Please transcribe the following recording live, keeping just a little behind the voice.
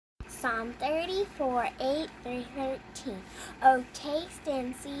Psalm 34, 8 through 13. Oh, taste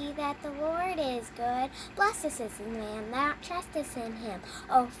and see that the Lord is good. Blessed is the man that trusteth in him.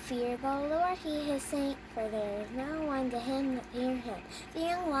 Oh, fear the Lord, he is saint, for there is no one to him that fear him. The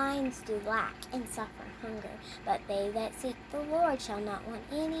young lions do lack and suffer hunger, but they that seek the Lord shall not want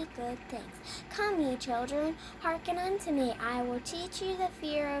any good things. Come, ye children, hearken unto me. I will teach you the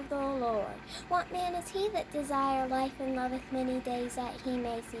fear of the Lord. What man is he that desire life and loveth many days that he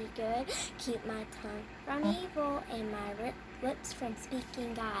may see good? Keep my tongue from evil and my lips from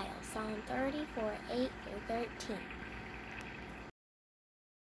speaking guile. Psalm 34, 8 through 13.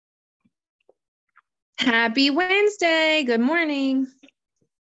 Happy Wednesday. Good morning.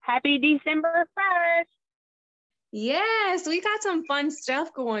 Happy December 1st. Yes, we got some fun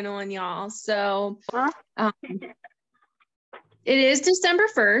stuff going on, y'all. So it is December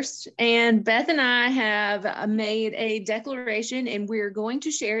 1st, and Beth and I have made a declaration, and we're going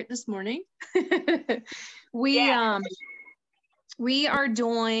to share it this morning. We are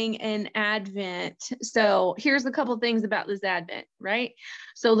doing an Advent. So here's a couple things about this Advent, right?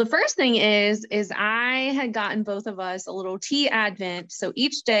 So the first thing is I had gotten both of us a little tea Advent. So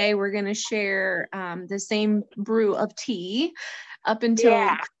each day we're going to share the same brew of tea up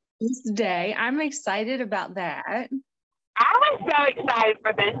until this day. I'm excited about that. I was so excited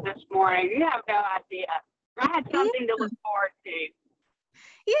for this morning. You have no idea. I had something to look forward to.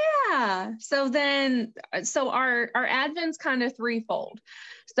 Yeah. So our Advent's kind of threefold.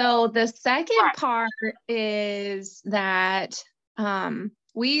 So the second part is that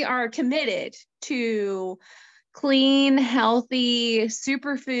we are committed to clean, healthy,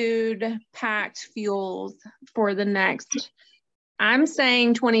 superfood packed fuels for the next, I'm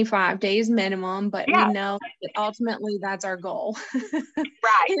saying 25 days minimum, but we know that ultimately that's our goal.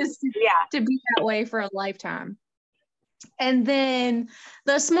 Is to be that way for a lifetime. And then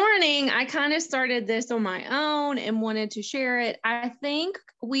this morning, I kind of started this on my own and wanted to share it. I think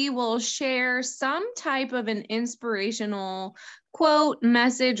we will share some type of an inspirational quote,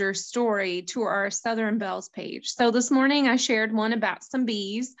 message, or story to our Southern Bells page. So this morning, I shared one about some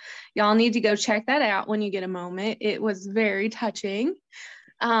bees. Y'all need to go check that out when you get a moment. It was very touching.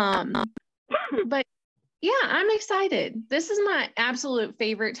 But yeah, I'm excited. This is my absolute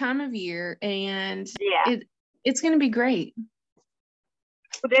favorite time of year, and it's going to be great.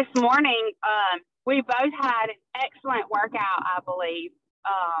 This morning, we both had an excellent workout, I believe.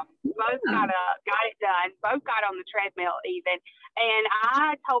 Both got it done. Both got on the treadmill even. And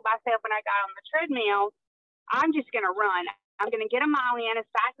I told myself when I got on the treadmill, I'm just going to run. I'm going to get a mile in as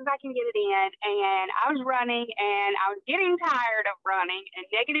fast as I can get it in. And I was running, and I was getting tired of running, and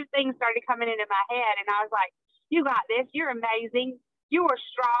negative things started coming into my head. And I was like, you got this. You're amazing. You are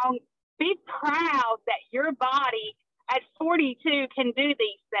strong. Be proud that your body at 42 can do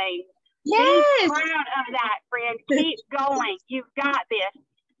these things. Yes. Be proud of that, friend. Keep going. You've got this.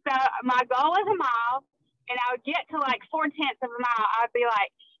 So my goal is a mile, and I would get to like 4/10 of a mile. I'd be like,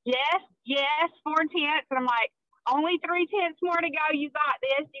 yes, 4/10. And I'm like, only 3/10 more to go. You got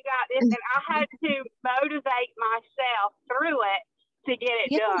this. You got this. And I had to motivate myself through it to get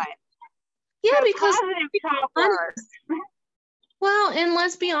it done. Yeah, so because positive self-worth. Well, and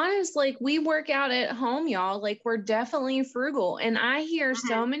let's be honest, like we work out at home, y'all, like we're definitely frugal. And I hear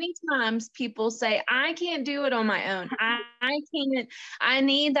so many times people say, I can't do it on my own. I can't, I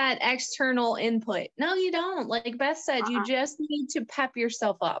need that external input. No, you don't. Like Beth said, you just need to pep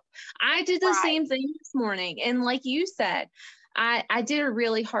yourself up. I did the same thing this morning. And like you said, I did a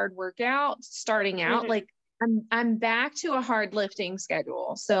really hard workout starting out. Like I'm back to a hard lifting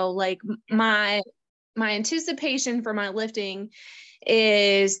schedule. So like my anticipation for my lifting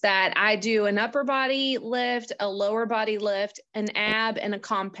is that I do an upper body lift, a lower body lift, an ab, and a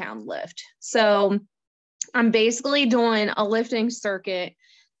compound lift. So I'm basically doing a lifting circuit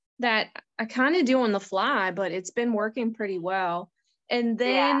that I kind of do on the fly, but it's been working pretty well. And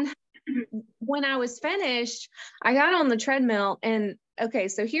then when I was finished, I got on the treadmill, and okay,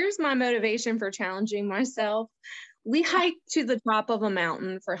 so here's my motivation for challenging myself. We hiked to the top of a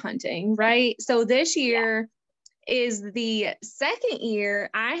mountain for hunting, right? So this year is the second year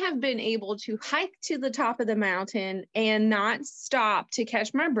I have been able to hike to the top of the mountain and not stop to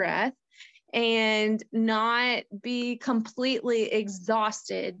catch my breath and not be completely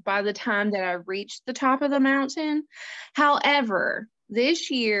exhausted by the time that I reached the top of the mountain. However,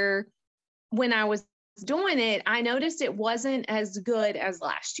 this year, when I was doing it, I noticed it wasn't as good as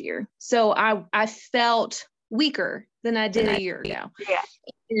last year. So I felt weaker than I did a year ago.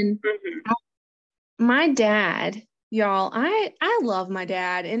 And my dad Y'all, I love my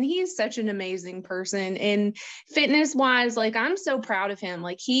dad, and he's such an amazing person. And fitness wise, like, I'm so proud of him.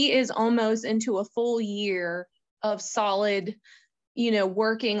 Like, he is almost into a full year of solid,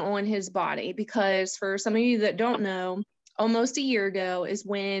 working on his body, because for some of you that don't know, almost a year ago is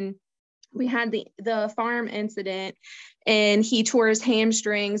when we had the farm incident, and he tore his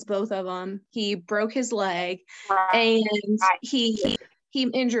hamstrings, both of them. He broke his leg, and he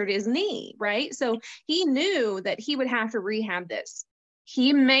injured his knee, right? So he knew that he would have to rehab this.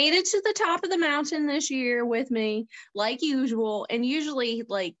 He made it to the top of the mountain this year with me, like usual. And usually,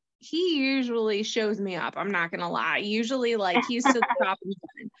 like, he usually shows me up. I'm not going to lie. Usually, like, he's to the top of the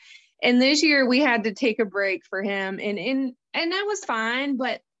mountain. And this year we had to take a break for him. And that was fine.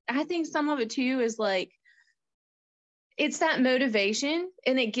 But I think some of it too is like, it's that motivation,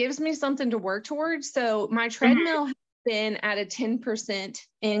 and it gives me something to work towards. So my treadmill has been at a 10%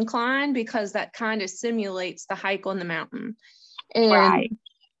 incline, because that kind of simulates the hike on the mountain. And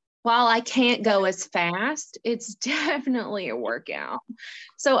while I can't go as fast, it's definitely a workout.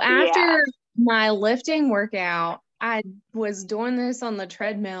 So after my lifting workout, I was doing this on the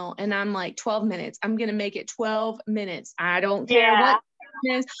treadmill, and I'm like, 12 minutes. I'm going to make it 12 minutes. I don't care what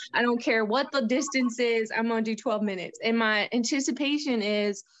it is. I don't care what the distance is. I'm going to do 12 minutes. And my anticipation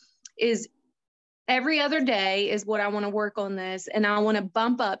is every other day is what I want to work on this. And I want to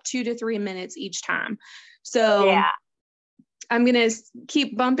bump up 2 to 3 minutes each time. So I'm going to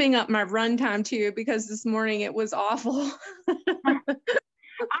keep bumping up my run time too, because this morning it was awful. I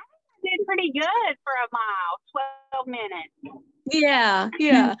did pretty good for a mile, 12 minutes. Yeah.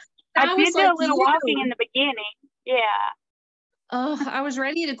 I did do a little walking in the beginning. Oh, I was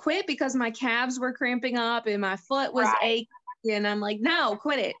ready to quit because my calves were cramping up and my foot was aching. And I'm like, no,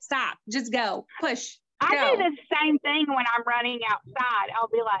 quit it. Stop. Just go. Push. I do the same thing when I'm running outside. I'll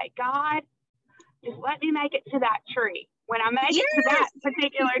be like, God, just let me make it to that tree. When I make it to that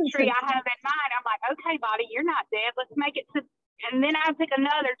particular tree I have in mind, I'm like, okay, body, you're not dead. Let's make it to, and then I pick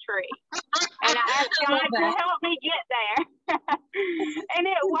another tree. And I ask God to help me get there. And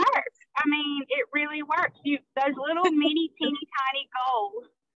it works. I mean, it really works. Those little teeny tiny goals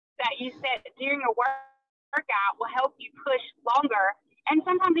that you set during a workout will help you push longer and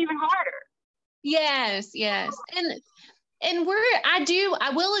sometimes even harder. Yes. And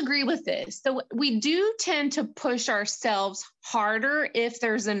I will agree with this. So we do tend to push ourselves harder if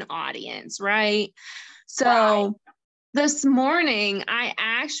there's an audience, right? So this morning I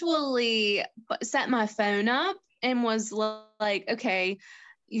actually set my phone up and was like, okay,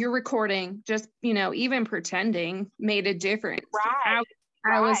 you're recording, just, even pretending made a difference.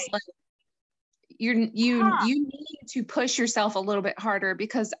 I was like, you need to push yourself a little bit harder,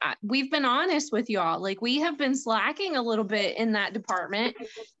 because we've been honest with y'all. Like, we have been slacking a little bit in that department,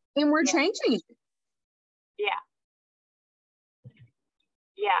 and we're changing it.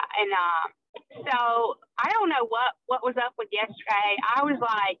 And so I don't know what was up with yesterday. I was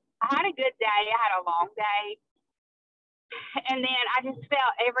like, I had a good day. I had a long day. And then I just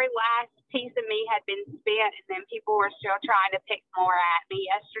felt every last piece of me had been spent, and then people were still trying to pick more at me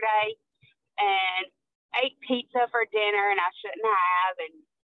yesterday. And ate pizza for dinner, and I shouldn't have. And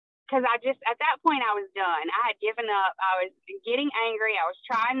because at that point I was done. I had given up. I was getting angry. I was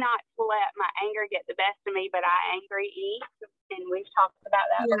trying not to let my anger get the best of me, but I angry eat. And we've talked about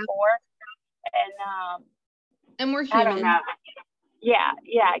that before. And we're human. I don't know. Yeah,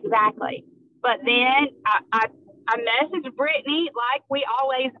 exactly. But then I messaged Brittany like we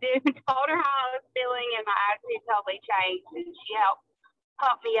always do, and told her how I was feeling, and my attitude totally changed, and she helped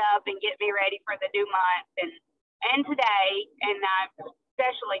pump me up and get me ready for the new month and today, and I'm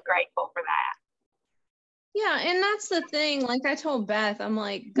especially grateful for that. Yeah, and that's the thing. Like I told Beth, I'm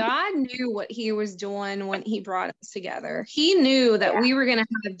like, God knew what he was doing when he brought us together. He knew that we were going to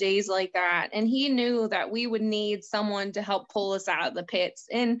have days like that, and he knew that we would need someone to help pull us out of the pits.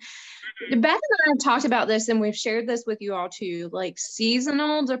 And Beth and I have talked about this, and we've shared this with you all too, like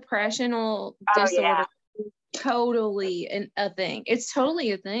seasonal depressional disorder. Totally a thing. It's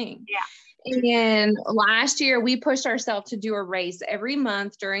totally a thing. And last year we pushed ourselves to do a race every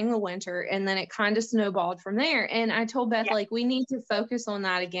month during the winter, and then it kind of snowballed from there. And I told Beth, like, we need to focus on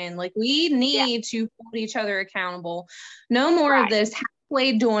that again. Like, we need to hold each other accountable. No more of this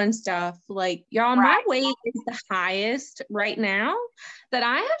halfway doing stuff. Like, y'all, my weight is the highest right now that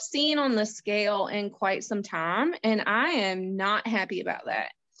I have seen on the scale in quite some time, and I am not happy about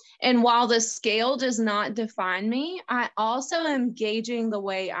that. And while the scale does not define me, I also am gauging the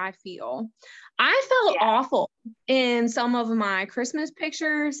way I feel. I felt awful in some of my Christmas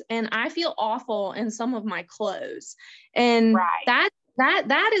pictures, and I feel awful in some of my clothes. And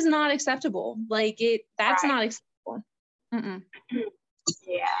that is not acceptable. Like, that's not acceptable. Mm-mm.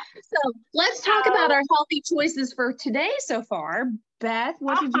 Yeah. So let's talk about our healthy choices for today so far. Beth,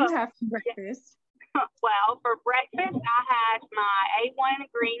 what did you have for breakfast? Well, for breakfast, I had my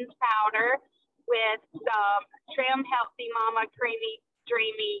A1 greens powder with some Trim Healthy Mama Creamy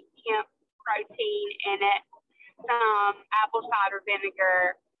Dreamy hemp protein in it, some apple cider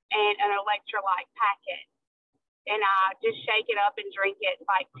vinegar, and an electrolyte packet. And I just shake it up and drink it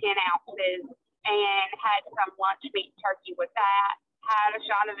like 10 ounces, and had some lunch meat turkey with that. Had a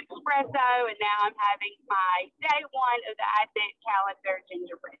shot of espresso, and now I'm having my day one of the Advent calendar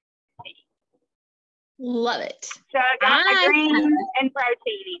gingerbread tea. Love it. So I got my greens and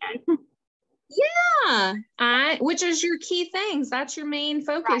protein in. Yeah. Which is your key things. That's your main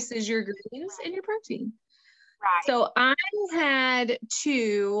focus, is your greens and your protein. Right. So I had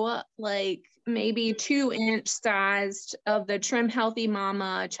two, like maybe 2-inch sized of the Trim Healthy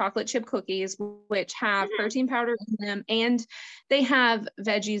Mama chocolate chip cookies, which have protein powder in them, and they have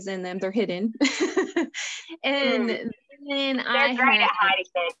veggies in them. They're hidden. And then They're great at hiding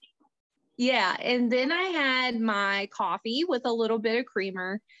veggies. Yeah, and then I had my coffee with a little bit of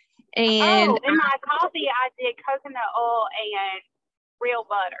creamer. And in my coffee, I did coconut oil and real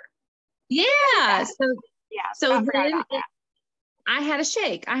butter. Yeah. So then I had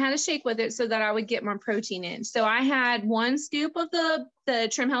a shake with it so that I would get my protein in. So I had 1 scoop of the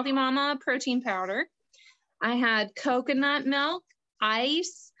Trim Healthy Mama protein powder. I had coconut milk,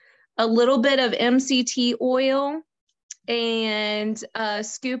 ice, a little bit of MCT oil, and a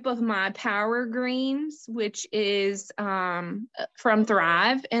scoop of my Power Greens, which is from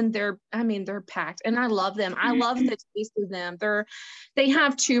Thrive, and they're packed, and I love them. I love the taste of them. They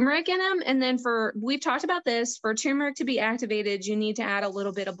have turmeric in them, and then we've talked about this, for turmeric to be activated, you need to add a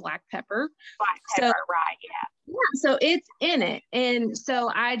little bit of black pepper. Right? Yeah. So it's in it, and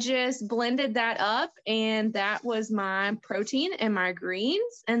so I just blended that up, and that was my protein and my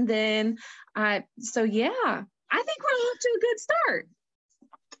greens, and then I think we're off to a good start.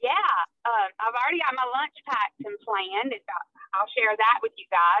 Yeah. I've already got my lunch packed and planned. I'll share that with you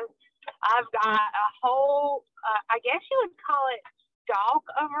guys. I've got a whole, I guess you would call it stalk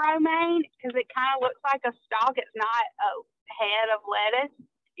of romaine, because it kind of looks like a stalk. It's not a head of lettuce,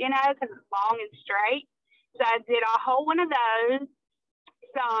 because it's long and straight. So I did a whole one of those,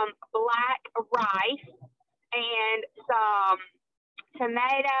 some black rice, and some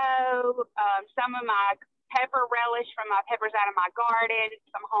tomato, some of my pepper relish from my peppers out of my garden,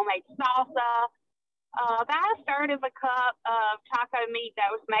 some homemade salsa, about 1/3 of a cup of taco meat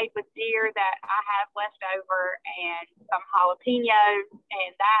that was made with deer that I have left over, and some jalapenos,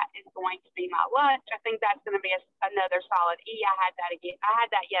 and that is going to be my lunch. I think that's going to be another solid E. I had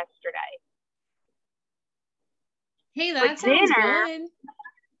that yesterday. Hey, that sounds good.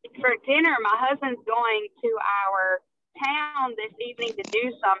 For dinner, my husband's going to our town this evening to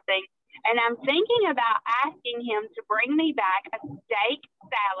do something, and I'm thinking about asking him to bring me back a steak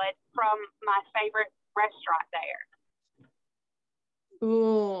salad from my favorite restaurant there.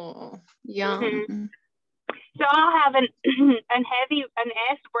 Ooh, yum. So I'll have an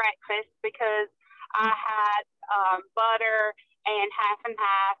S breakfast, because I had butter and half and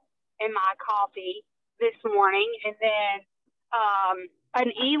half in my coffee this morning, and then an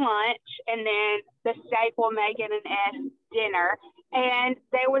E lunch, and then the steak will make it an S dinner. And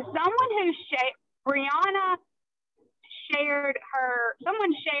there was someone who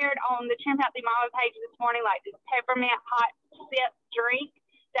someone shared on the Trim Healthy Mama page this morning, like this peppermint hot sip drink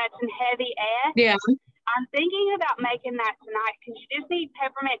that's in heavy S. Yeah. I'm thinking about making that tonight, because you just need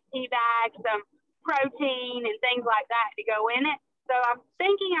peppermint tea bags, some protein and things like that to go in it. So I'm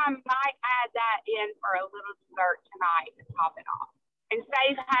thinking I might add that in for a little dessert tonight to top it off, and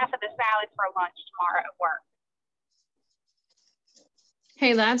save half of the salad for lunch tomorrow at work.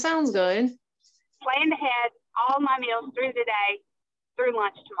 Hey, that sounds good. Planned ahead all my meals through the day, through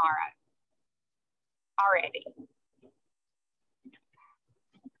lunch tomorrow already.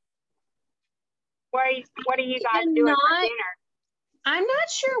 What are you guys doing for dinner? I'm not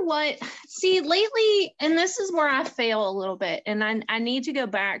sure see, lately, and this is where I fail a little bit, and I need to go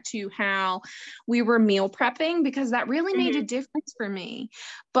back to how we were meal prepping, because that really made a difference for me.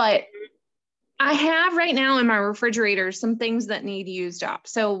 But I have right now in my refrigerator some things that need used up.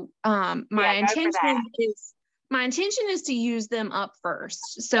 So my intention is to use them up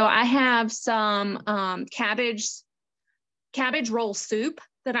first. So I have some cabbage roll soup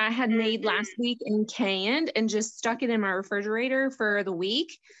that I had made last week and canned, and just stuck it in my refrigerator for the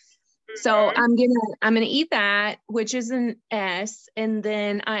week. So I'm gonna eat that, which is an S. And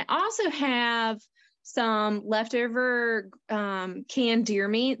then I also have some leftover canned deer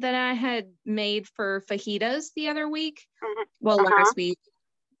meat that I had made for fajitas the other week. Well, last week.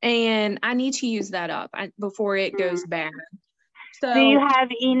 And I need to use that up before it goes bad. So, do you have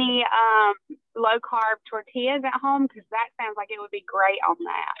any low carb tortillas at home? Because that sounds like it would be great on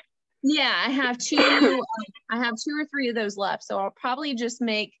that. Yeah, I have two. I have 2 or 3 of those left. So I'll probably just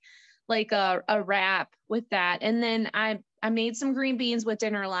make like a wrap with that. And then I made some green beans with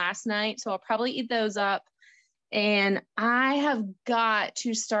dinner last night, so I'll probably eat those up. And I have got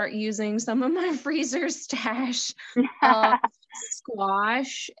to start using some of my freezer stash of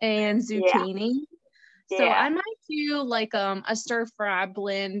squash and zucchini. So I might do like a stir fry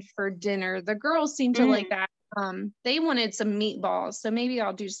blend for dinner. The girls seem to like that. They wanted some meatballs, so maybe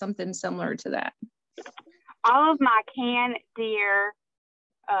I'll do something similar to that. All of my canned deer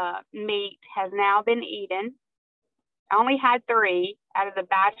meat has now been eaten. I only had 3 out of the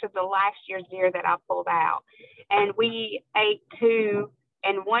batch of the last year's deer that I pulled out. And we ate 2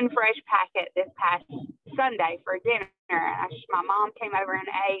 and 1 fresh packet this past Sunday for dinner. My mom came over and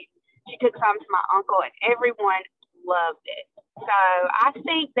ate. She took some to my uncle, and everyone loved it. So I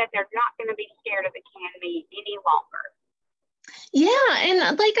think that they're not going to be scared of the canned meat any longer. Yeah,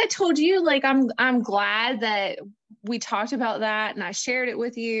 and like I told you, like I'm glad that we talked about that and I shared it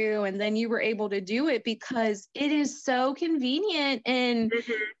with you, and then you were able to do it because it is so convenient and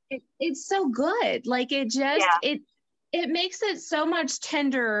it's so good. Like it just it makes it so much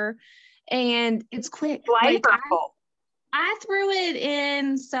tender and it's quick. Flavorful. Like I threw it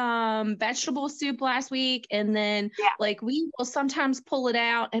in some vegetable soup last week, and then like we will sometimes pull it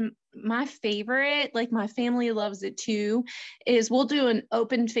out. And my favorite, like my family loves it too, is we'll do an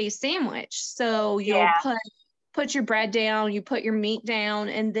open face sandwich. So you'll put your bread down, you put your meat down,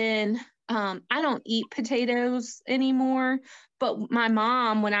 and then I don't eat potatoes anymore, but my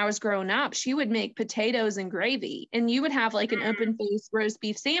mom, when I was growing up, she would make potatoes and gravy, and you would have like an open face roast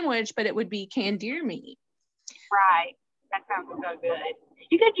beef sandwich, but it would be canned deer meat. Right. That sounds so good.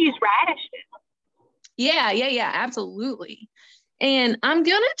 You could use radishes. Yeah, absolutely. And I'm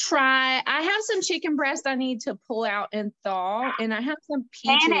going to try, I have some chicken breast I need to pull out and thaw, and I have some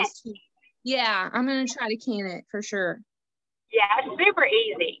peaches too. Yeah, I'm going to try to can it for sure. Yeah, it's super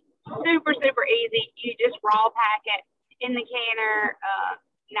easy. Super easy. You just raw pack it in the canner,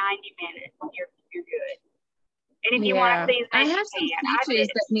 90 minutes. You're good. And if you want to season it, I have some peaches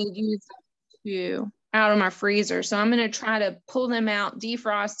that need used too out of my freezer. So I'm going to try to pull them out,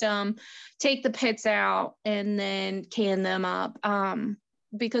 defrost them, take the pits out, and then can them up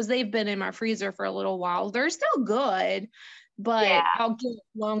because they've been in my freezer for a little while. They're still good, but I'll get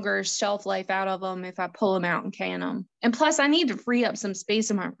longer shelf life out of them if I pull them out and can them. And plus, I need to free up some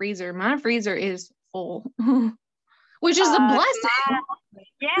space in my freezer. My freezer is full, which is a blessing.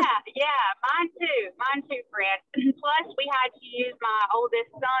 Mine too, friend. Plus, we had to use my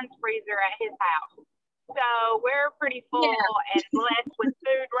oldest son's freezer at his house. So we're pretty full and blessed with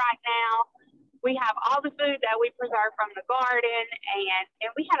food right now. We have all the food that we preserve from the garden, and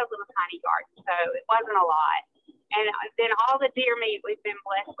we had a little tiny garden, so it wasn't a lot. And then all the deer meat we've been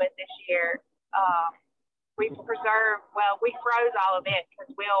blessed with this year, we've preserved, we froze all of it because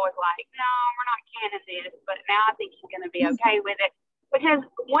Will was like, no, we're not canning this. But now I think he's going to be okay with it. Because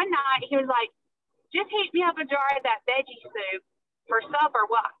one night he was like, just heat me up a jar of that veggie soup for supper.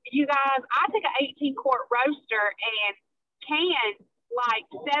 Well, you guys, I took an 18-quart roaster and canned like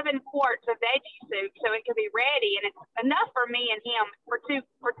 7 quarts of veggie soup so it could be ready, and it's enough for me and him for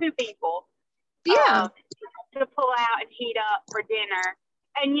two people. To pull out and heat up for dinner.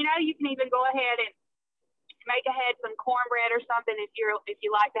 And you know, you can even go ahead and make ahead some cornbread or something if you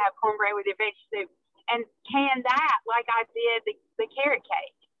like to have cornbread with your veggie soup, and can that like I did the carrot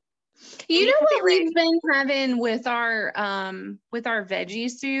cake. You know what we've been having with our veggie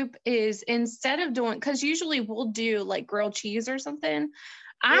soup is instead of doing, because usually we'll do like grilled cheese or something.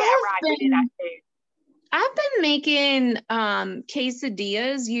 We did that too. I've been making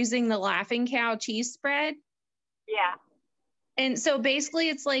quesadillas using the Laughing Cow cheese spread. Yeah. And so basically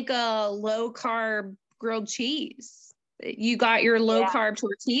it's like a low carb grilled cheese. You got your low carb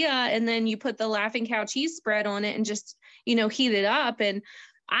tortilla, and then you put the Laughing Cow cheese spread on it and just, heat it up. And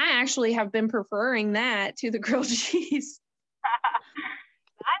I actually have been preferring that to the grilled cheese.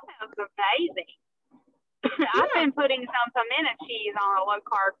 That sounds amazing. I've been putting some pimento cheese on a low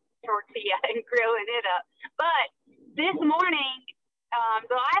carb tortilla and grilling it up. But this morning,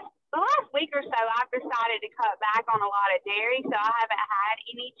 the last week or so, I've decided to cut back on a lot of dairy, so I haven't had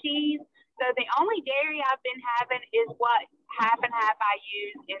any cheese. So the only dairy I've been having is what half and half I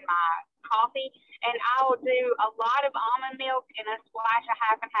use in my coffee, and I will do a lot of almond milk and a splash of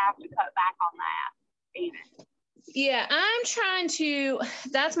half and half to cut back on that. Shannon? Yeah,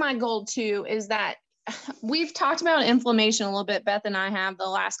 that's my goal too, is that we've talked about inflammation a little bit, Beth and I have, the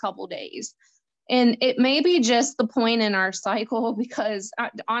last couple of days. And it may be just the point in our cycle, because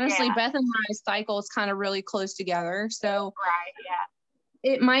honestly, Beth and my cycle is kind of really close together. So right,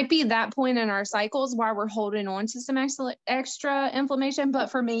 it might be that point in our cycles why we're holding on to some extra inflammation.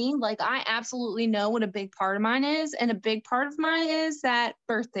 But for me, like, I absolutely know what a big part of mine is. And a big part of mine is that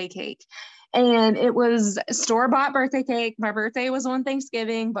birthday cake. And it was store-bought birthday cake. My birthday was on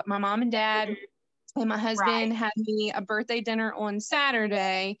Thanksgiving, but my mom and dad and my husband had me a birthday dinner on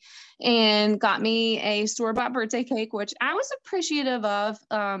Saturday and got me a store-bought birthday cake, which I was appreciative of.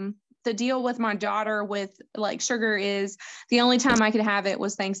 The deal with my daughter with like sugar is the only time I could have it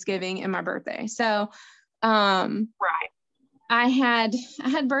was Thanksgiving and my birthday. So I had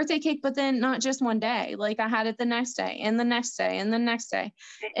birthday cake, but then not just one day. Like, I had it the next day and the next day and the next day.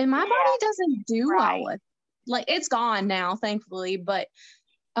 And my body doesn't do well with, like, it's gone now, thankfully, but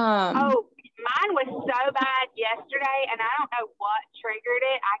mine was so bad yesterday, and I don't know what triggered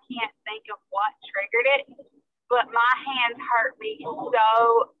it. I can't think of what triggered it, but my hands hurt me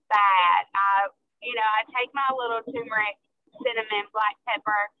so bad. I take my little turmeric, cinnamon, black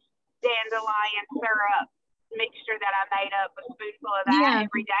pepper, dandelion syrup mixture that I made up, a spoonful of that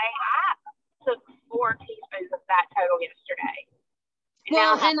every day. I took 4 teaspoons of that total yesterday.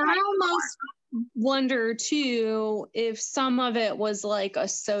 And I almost wonder too if some of it was like a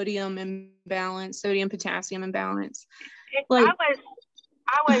sodium potassium imbalance. Like, I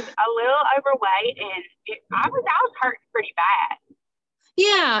was a little overweight, and I was hurting pretty bad.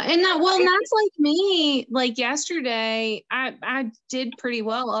 Yeah, and that's like me. Like yesterday, I did pretty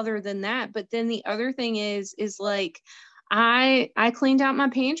well other than that. But then the other thing is like I cleaned out my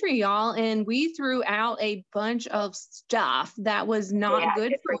pantry, y'all, and we threw out a bunch of stuff that was not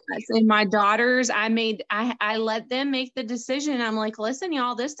good for us. And my daughters, I let them make the decision. I'm like, listen,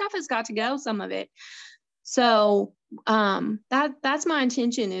 y'all, this stuff has got to go, some of it. So that's my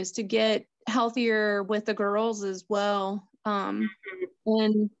intention, is to get healthier with the girls as well.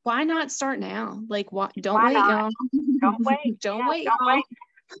 And why not start now? Like, don't wait, y'all. Don't wait. Don't wait.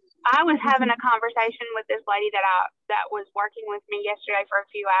 I was having a conversation with this lady that was working with me yesterday for a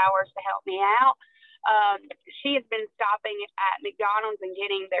few hours to help me out. She has been stopping at McDonald's and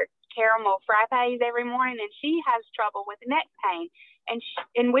getting their caramel frappes every morning, and she has trouble with neck pain. And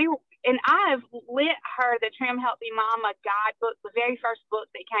I've lent her the Trim Healthy Mama guidebook, the very first book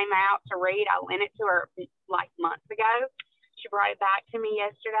that came out to read. I lent it to her like months ago. She brought it back to me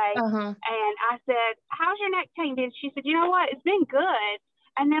yesterday. And I said, how's your neck pain been? She said, you know what? It's been good.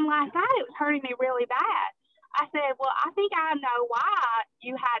 And then last night it was hurting me really bad. I said, well, I think I know why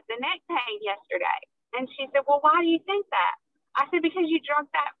you had the neck pain yesterday. And she said, well, why do you think that? I said, because you drank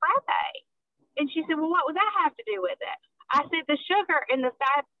that frappe. And she said, well, what would that have to do with it? I said, the sugar in the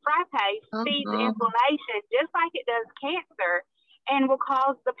frappe feeds inflammation just like it does cancer and will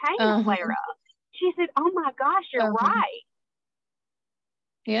cause the pain to flare up. She said, oh my gosh, you're right.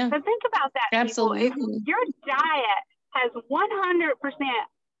 Yeah. So think about that, absolutely. people. If your diet has 100%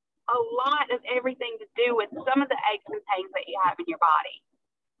 a lot of everything to do with some of the aches and pains that you have in your body.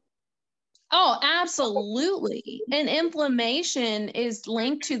 Oh, absolutely. And inflammation is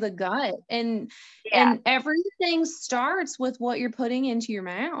linked to the gut, and everything starts with what you're putting into your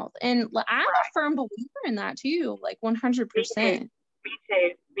mouth. And I'm a firm believer in that too, like 100%. Me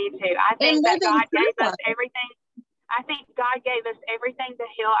too. I think that God gave us everything. I think God gave us everything to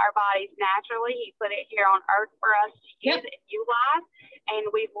heal our bodies naturally. He put it here on earth for us to use and utilize. And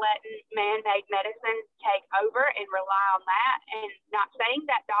we've let man-made medicine take over and rely on that. And not saying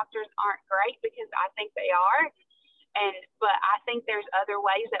that doctors aren't great, because I think they are. But I think there's other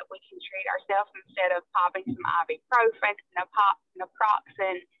ways that we can treat ourselves instead of popping some ibuprofen,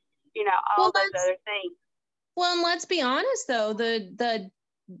 naproxen, all those other things. Well, and let's be honest though, the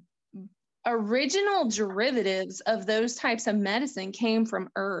original derivatives of those types of medicine came from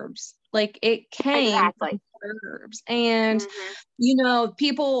herbs. Like, it came from herbs. And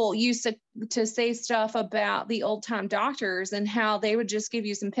people used to say stuff about the old time doctors and how they would just give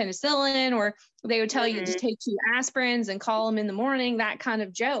you some penicillin, or they would tell you to take 2 aspirins and call them in the morning, that kind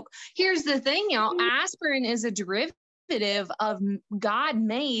of joke. Here's the thing, y'all. Aspirin is a derivative of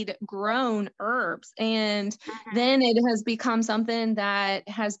God-made grown herbs, and then it has become something that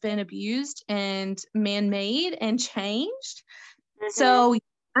has been abused and man-made and changed. So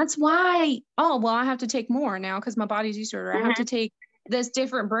that's why, I have to take more now because my body's used to it, or I have to take this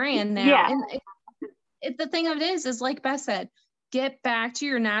different brand now. And the thing of it is like Beth said, get back to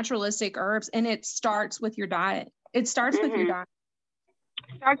your naturalistic herbs, and it starts with your diet. It starts with your diet.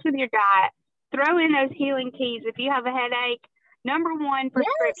 Starts with your diet. throw in those healing teas. If you have a headache, number one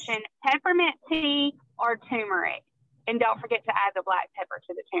prescription, peppermint tea or turmeric. And don't forget to add the black pepper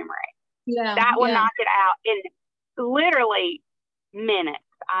to the turmeric. Yeah. That will knock it out in literally minutes,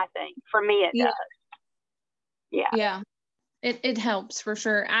 I think. For me, it does. Yeah. Yeah. It helps for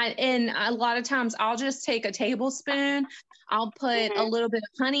sure. And a lot of times I'll just take a tablespoon. I'll put a little bit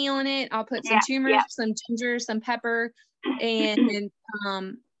of honey on it. I'll put some turmeric, some ginger, some pepper, and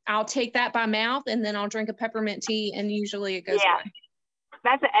I'll take that by mouth, and then I'll drink a peppermint tea, and usually it goes away.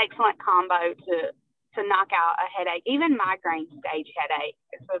 That's an excellent combo to knock out a headache, even migraine stage headache.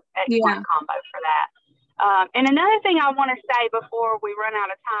 It's an excellent combo for that. And another thing I want to say before we run out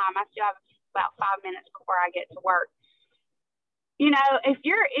of time, I still have about 5 minutes before I get to work. You know, if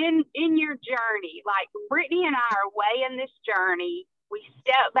you're in your journey, like Brittany and I are way in this journey, we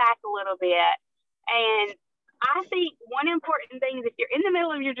step back a little bit. And I think one important thing is if you're in the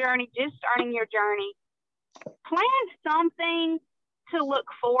middle of your journey, just starting your journey, plan something to look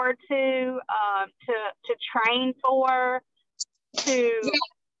forward to train for, to,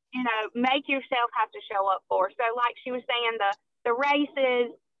 you know, make yourself have to show up for. So like she was saying, the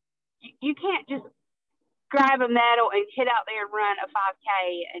races, you can't just grab a medal and get out there and run a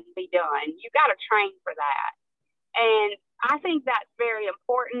 5K and be done. You got to train for that. And I think that's very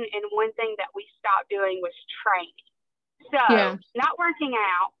important. And one thing that we stopped doing was training. So not working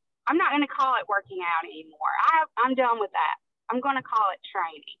out. I'm not going to call it working out anymore. I'm done with that. I'm going to call it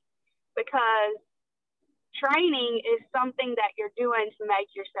training, because training is something that you're doing to make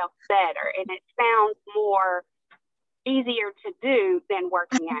yourself better. And it sounds more easier to do than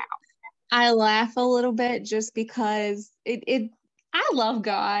working out. I laugh a little bit just because I love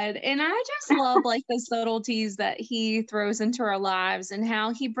God, and I just love like the subtleties that he throws into our lives and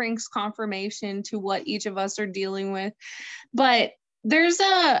how he brings confirmation to what each of us are dealing with. But there's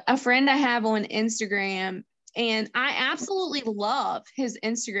a friend I have on Instagram, and I absolutely love his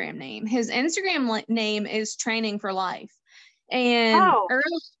Instagram name. His Instagram name is Training for Life. And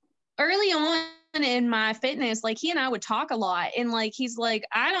early on in my fitness, like he and I would talk a lot, and like he's like,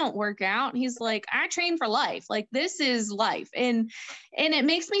 I don't work out. He's like, I train for life. Like this is life. And it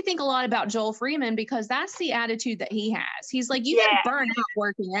makes me think a lot about Joel Freeman, because that's the attitude that he has. He's like, you get burned out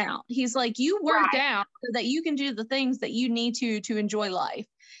working out. He's like, you work out so that you can do the things that you need to enjoy life.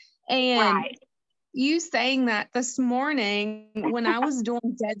 And you saying that this morning when I was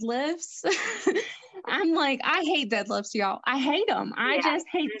doing deadlifts, I'm like, I hate deadlifts, y'all. I hate them. I just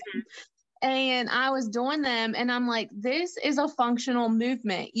hate them. And I was doing them, and I'm like, this is a functional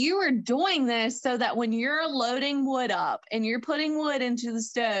movement. You are doing this so that when you're loading wood up and you're putting wood into the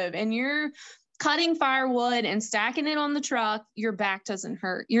stove and you're cutting firewood and stacking it on the truck, your back doesn't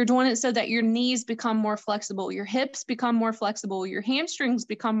hurt. You're doing it so that your knees become more flexible, your hips become more flexible, your hamstrings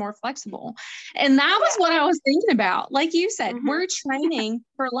become more flexible. And that was what I was thinking about. Like you said, we're training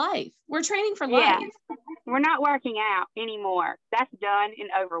for life. We're training for life. We're not working out anymore. That's done and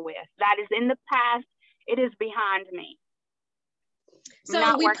over with. That is in the past. It is behind me.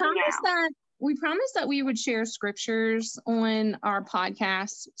 So we promised that we would share scriptures on our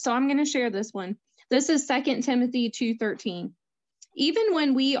podcast. So I'm going to share this one. This is 2 Timothy 2:13. Even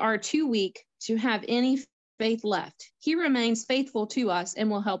when we are too weak to have any faith left, he remains faithful to us and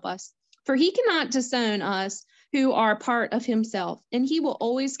will help us. For he cannot disown us who are part of himself, and he will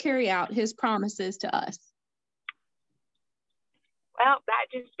always carry out his promises to us. Well, that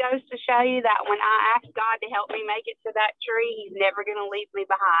just goes to show you that when I ask God to help me make it to that tree, he's never going to leave me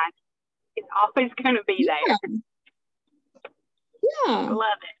behind. It's always going to be there. Yeah. I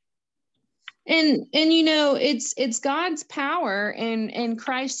love it. And you know, it's God's power and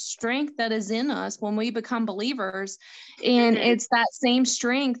Christ's strength that is in us when we become believers. And it's that same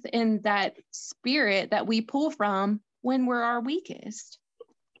strength and that spirit that we pull from when we're our weakest.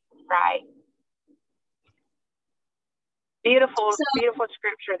 Right. Beautiful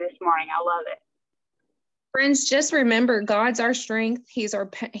scripture this morning. I love it. Friends, just remember, God's our strength. He's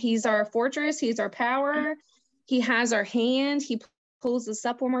our fortress. He's our power. He has our hand. He pulls us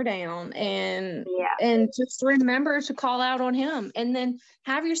up when we're down. And just remember to call out on him. And then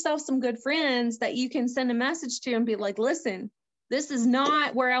have yourself some good friends that you can send a message to and be like, listen, this is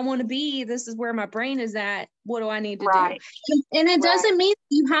not where I want to be. This is where my brain is at. What do I need to do? And it doesn't mean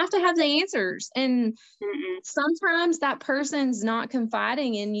you have to have the answers. And sometimes that person's not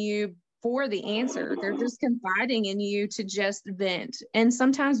confiding in you for the answer. They're just confiding in you to just vent. And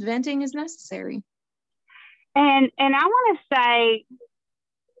sometimes venting is necessary. And I want to say,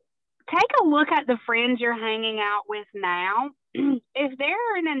 take a look at the friends you're hanging out with now. If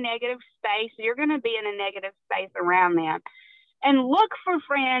they're in a negative space, you're going to be in a negative space around them. And look for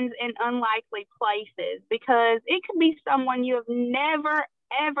friends in unlikely places, because it could be someone you have never,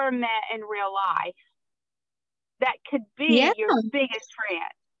 ever met in real life that could be your biggest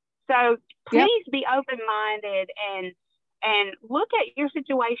friend. So please be open-minded and look at your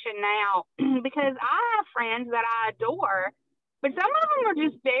situation now, because I have friends that I adore, but some of them are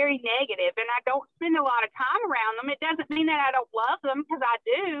just very negative, and I don't spend a lot of time around them. It doesn't mean that I don't love them, because I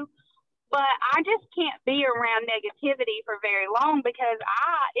do, but I just can't be around negativity for very long, because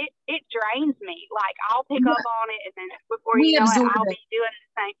it drains me. Like, I'll pick up on it, and then before you know it, I'll be doing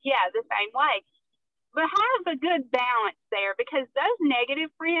the same way. But have a good balance there, because those negative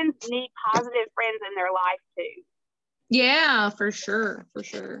friends need positive friends in their life too. Yeah, for sure. For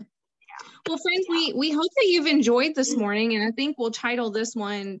sure. Well, friends, we hope that you've enjoyed this morning, and I think we'll title this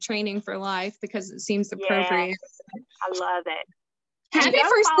one Training for Life, because it seems appropriate. I love it. Happy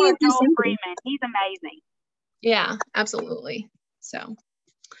first day of Joel Freeman. He's amazing. Yeah, absolutely. So,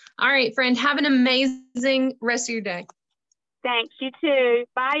 all right, friend, have an amazing rest of your day. Thanks. You too.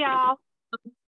 Bye, y'all.